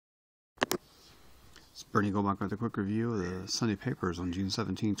It's Bernie Goldbach with a quick review of the Sunday papers on June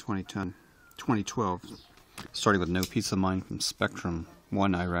 17, 2012, starting with No Peace of Mind from Spectrum.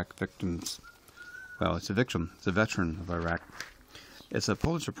 One Iraq victims. Well, it's a victim. It's a veteran of Iraq. It's a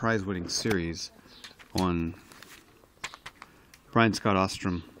Pulitzer Prize-winning series on Brian Scott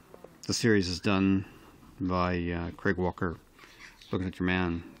Ostrom. The series is done by Craig Walker, looking at your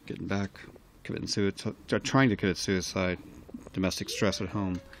man, getting back, committing suicide, trying to commit suicide, domestic stress at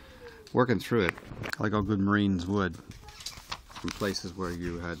home, working through it like all good Marines would from places where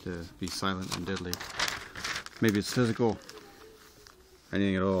you had to be silent and deadly. Maybe it's physical,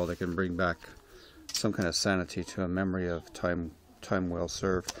 anything at all that can bring back some kind of sanity to a memory of time well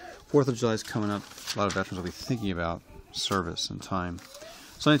served. 4th of July is coming up. A lot of veterans will be thinking about service and time.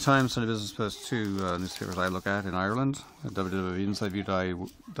 Sunday Times, Sunday Business Post, two newspapers I look at in Ireland.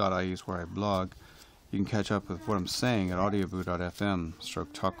 www.insideview.ie is where I blog. You can catch up with what I'm saying at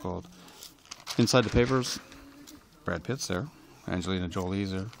audioboo.fm/topgold. Inside the papers, Brad Pitt's there, Angelina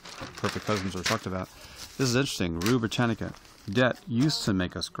Jolie's there, Perfect Husbands are talked about. This is interesting. Rue Britannica. Debt used to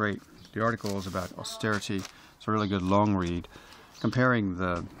make us great. The article is about austerity. It's a really good long read, comparing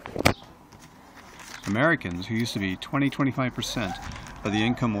the Americans, who used to be 20-25% of the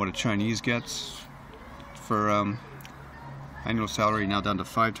income of what a Chinese gets for annual salary, now down to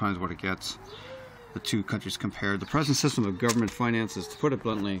 5 times what it gets. The two countries compared. The present system of government finance is, to put it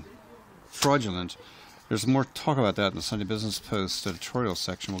bluntly, fraudulent. There's more talk about that in the Sunday Business Post editorial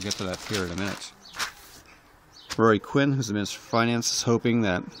section. We'll get to that here in a minute. Rory Quinn, who's the Minister of Finance, is hoping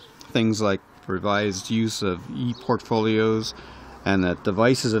that things like revised use of e-portfolios and that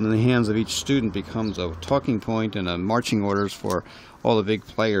devices in the hands of each student becomes a talking point and a marching orders for all the big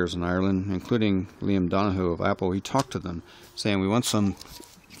players in Ireland, including Liam Donoghue of Apple. He talked to them, saying we want some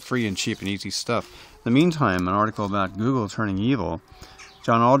free and cheap and easy stuff. In the meantime, an article about Google turning evil.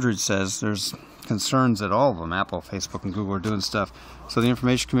 John Aldridge says there's concerns that all of them, Apple, Facebook, and Google, are doing stuff. So the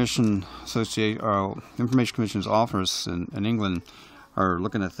Information Commission's office in England are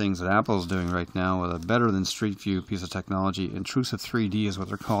looking at things that Apple's doing right now with a better than Street View piece of technology. Intrusive 3D is what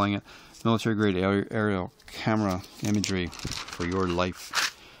they're calling it. Military-grade aerial camera imagery for your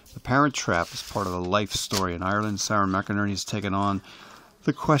life. The Parent Trap is part of a life story in Ireland. Sarah McInerney has taken on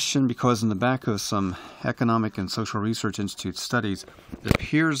the question because in the back of some Economic and Social Research Institute studies, it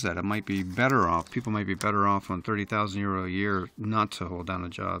appears that it might be better off, people might be better off on €30,000 a year not to hold down a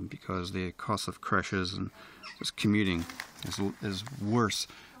job because the cost of creches and just commuting is worse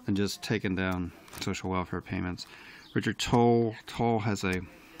than just taking down social welfare payments. Richard Toll has a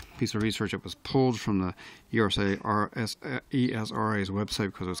piece of research that was pulled from the ESRA's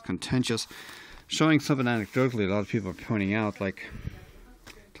website because it was contentious, showing something anecdotally a lot of people are pointing out, like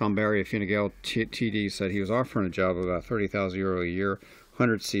Tom Barry of Fine Gael TD said he was offering a job of about €30,000 a year.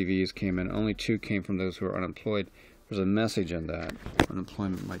 100 CVs came in. Only 2 came from those who are unemployed. There's a message in that.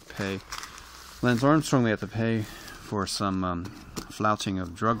 Unemployment might pay. Lance Armstrong may have to pay for some flouting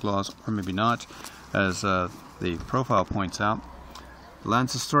of drug laws, or maybe not, as the profile points out.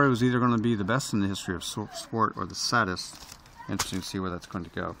 Lance's story was either going to be the best in the history of sport or the saddest. Interesting to see where that's going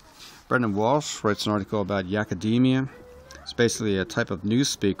to go. Brendan Walsh writes an article about Yakademia. It's basically a type of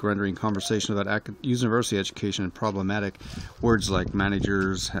newspeak rendering conversation about university education and problematic. Words like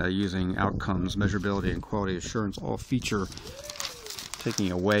managers, using outcomes, measurability, and quality assurance all feature taking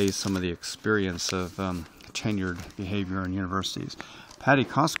away some of the experience of tenured behavior in universities. Paddy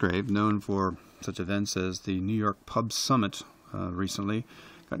Cosgrave, known for such events as the New York Pub Summit recently,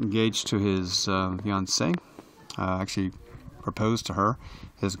 got engaged to his fiancée, actually proposed to her,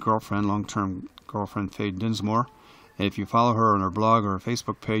 his girlfriend, long-term girlfriend, Faye Dinsmore. If you follow her on her blog or her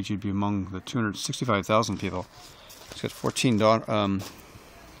Facebook page, you'd be among the 265,000 people. She's got 14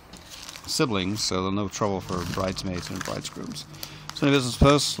 siblings, so no trouble for bridesmaids and bridegrooms. Sunday Business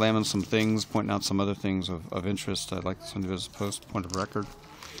Post, slamming some things, pointing out some other things of interest. I like the Sunday Business Post, point of record.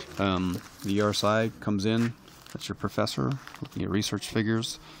 The ERSI comes in, that's your professor, looking at research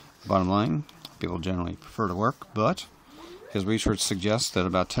figures. Bottom line, people generally prefer to work, but his research suggests that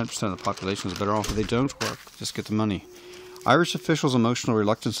about 10% of the population is better off if they don't work, just get the money. Irish officials' emotional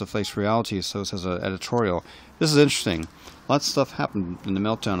reluctance to face reality, so says an editorial. This is interesting. Lots of stuff happened in the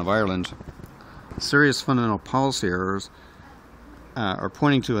meltdown of Ireland. Serious fundamental policy errors are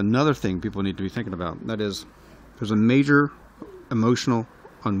pointing to another thing people need to be thinking about. That is, there's a major emotional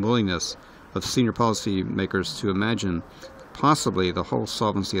unwillingness of senior policy makers to imagine possibly the whole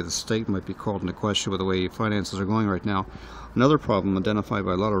solvency of the state might be called into question with the way finances are going right now. Another problem identified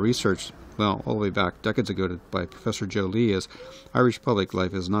by a lot of research, well, all the way back decades ago by Professor Joe Lee, is Irish public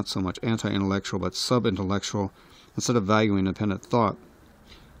life is not so much anti-intellectual but sub-intellectual instead of valuing independent thought.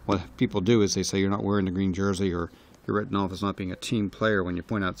 what people do is they say you're not wearing the green jersey, or you're written off as not being a team player when you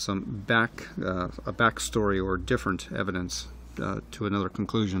point out some a backstory or different evidence to another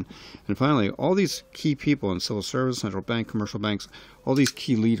conclusion. And finally, all these key people in civil service, central bank, commercial banks, all these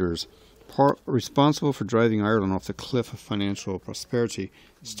key leaders responsible for driving Ireland off the cliff of financial prosperity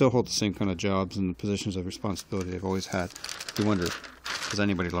still hold the same kind of jobs and positions of responsibility they've always had. You wonder, has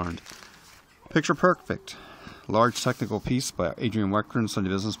anybody learned? Picture perfect. Large technical piece by Adrian Weckler, Sunday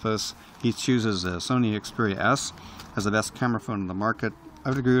Business Post. He chooses the Sony Xperia S as the best camera phone in the market. I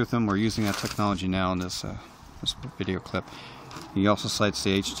would agree with him. We're using that technology now in this video clip. He also cites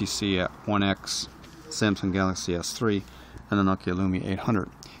the HTC One X, Samsung Galaxy S3, and the Nokia Lumia 800.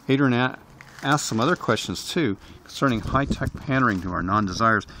 Adrian asked some other questions too concerning high-tech pandering to our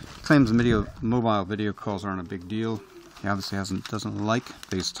non-desires. He claims mobile video calls aren't a big deal. He obviously doesn't like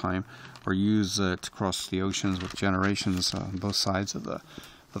FaceTime or use it to cross the oceans with generations on both sides of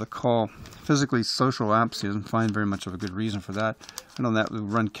the call. Physically social apps, he doesn't find very much of a good reason for that. I know that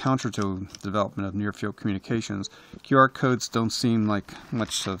would run counter to the development of near-field communications. QR codes don't seem like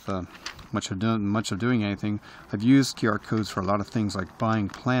much of doing anything. I've used QR codes for a lot of things, like buying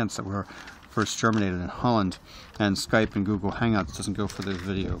plants that were first germinated in Holland, and Skype and Google Hangouts doesn't go for those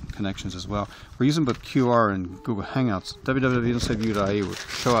video connections as well. We're using both QR and Google Hangouts. www.nsaview.ie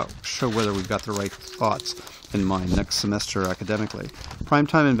will show whether we've got the right thoughts in mind next semester academically.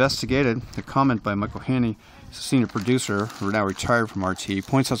 Primetime Investigated, a comment by Michael Haney, a senior producer who now retired from RT,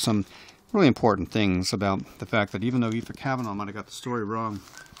 points out some really important things about the fact that even though Aoife Kavanagh might have got the story wrong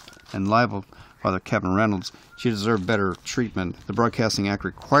and libeled Father Kevin Reynolds, she deserved better treatment. The Broadcasting Act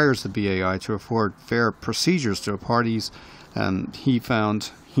requires the BAI to afford fair procedures to parties, and Heaney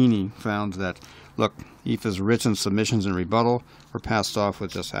found that, look, Aoife's written submissions and rebuttal were passed off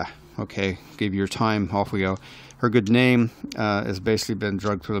with just, okay, give you your time, off we go. Her good name has basically been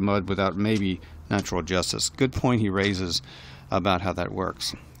dragged through the mud without maybe natural justice. Good point he raises about how that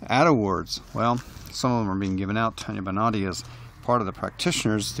works. Ad awards, well, some of them are being given out. Tanya Bonatti is part of the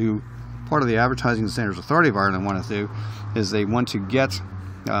practitioners who, part of the Advertising Standards Authority of Ireland want to do is they want to get,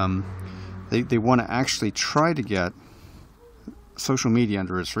 they want to actually try to get social media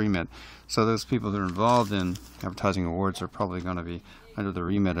under its remit. So those people that are involved in advertising awards are probably going to be under the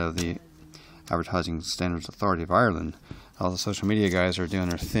remit of the Advertising Standards Authority of Ireland. All the social media guys are doing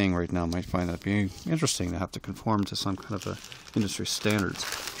their thing right now. Might find that being interesting to have to conform to some kind of industry standards.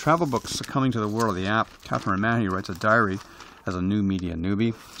 Travel books are coming to the world of the app. Catherine O'Mahony writes a diary as a new media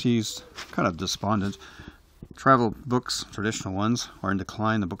newbie. She's kind of despondent. Travel books, traditional ones, are in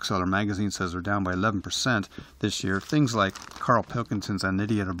decline. The Bookseller magazine says they're down by 11% this year. Things like Carl Pilkington's An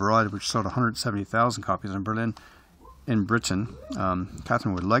Idiot Abroad, which sold 170,000 copies in Britain.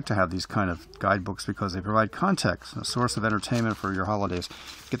 Catherine would like to have these kind of guidebooks because they provide context, a source of entertainment for your holidays.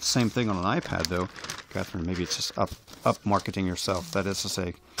 Get the same thing on an iPad, though. Catherine, maybe it's just up marketing yourself. That is to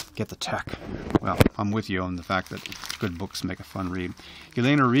say, get the tech. Well, I'm with you on the fact that good books make a fun read.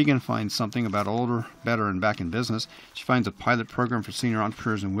 Elena Regan finds something about older, better, and back in business. She finds a pilot program for senior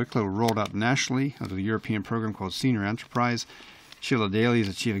entrepreneurs in Wicklow rolled out nationally under the European program called Senior Enterprise. Sheila Daly is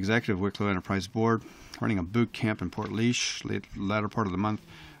the chief executive of Wicklow Enterprise Board, running a boot camp in Portlaoise latter part of the month.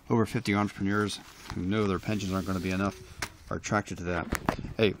 Over 50 entrepreneurs who know their pensions aren't going to be enough are attracted to that.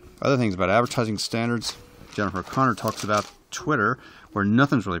 Hey, other things about advertising standards. Jennifer O'Connor talks about Twitter, where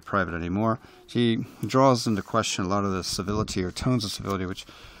nothing's really private anymore. She draws into question a lot of the civility or tones of civility which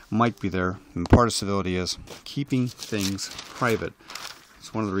might be there. And part of civility is keeping things private.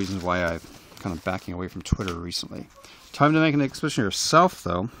 It's one of the reasons why I'm kind of backing away from Twitter recently. Time to make an exhibition yourself,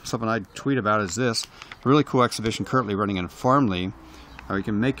 though. Something I'd tweet about is this. A really cool exhibition currently running in Farmley, where you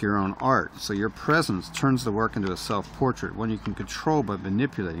can make your own art. So your presence turns the work into a self-portrait, one you can control by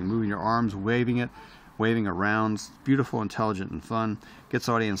manipulating, moving your arms, waving it around. It's beautiful, intelligent, and fun. Gets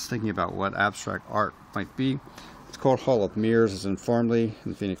audience thinking about what abstract art might be. It's called Hall of Mirrors. It's in Farmley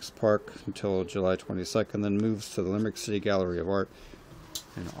in Phoenix Park until July 22nd, then moves to the Limerick City Gallery of Art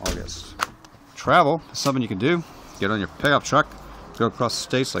in August. Travel is something you can do. Get on your pickup truck, go across the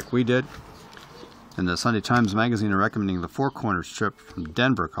states like we did. And the Sunday Times Magazine are recommending the Four Corners trip from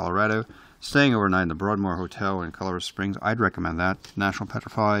Denver, Colorado, staying overnight in the Broadmoor Hotel in Colorado Springs. I'd recommend that.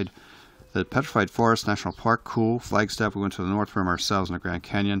 The Petrified Forest National Park, cool. Flagstaff, we went to the North Rim ourselves in the Grand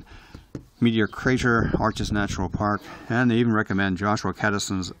Canyon. Meteor Crater, Arches National Park, and they even recommend Joshua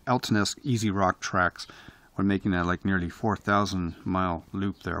Caddison's Elton-esque Easy Rock tracks when making that like nearly 4,000-mile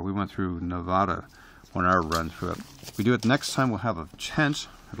loop there. We went through Nevada. 1 hour run through it. If we do it next time, we'll have a tent.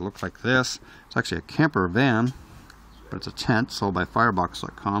 It'll look like this. It's actually a camper van. It's a tent sold by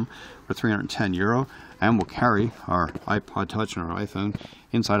Firebox.com for €310, and we'll carry our iPod Touch and our iPhone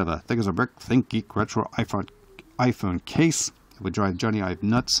inside of a thick as a brick ThinkGeek retro iPhone case. It would drive Johnny Ive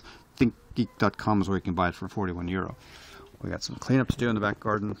nuts. ThinkGeek.com is where you can buy it for €41. We got some cleanup to do in the back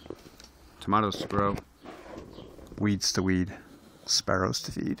garden, tomatoes to grow, weeds to weed, sparrows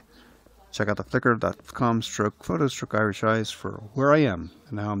to feed. Check out the flickr.com/photos/Irish eyes for where I am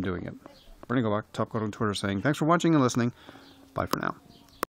and how I'm doing it. Bernie Go back, Top Gold on Twitter, saying thanks for watching and listening. Bye for now.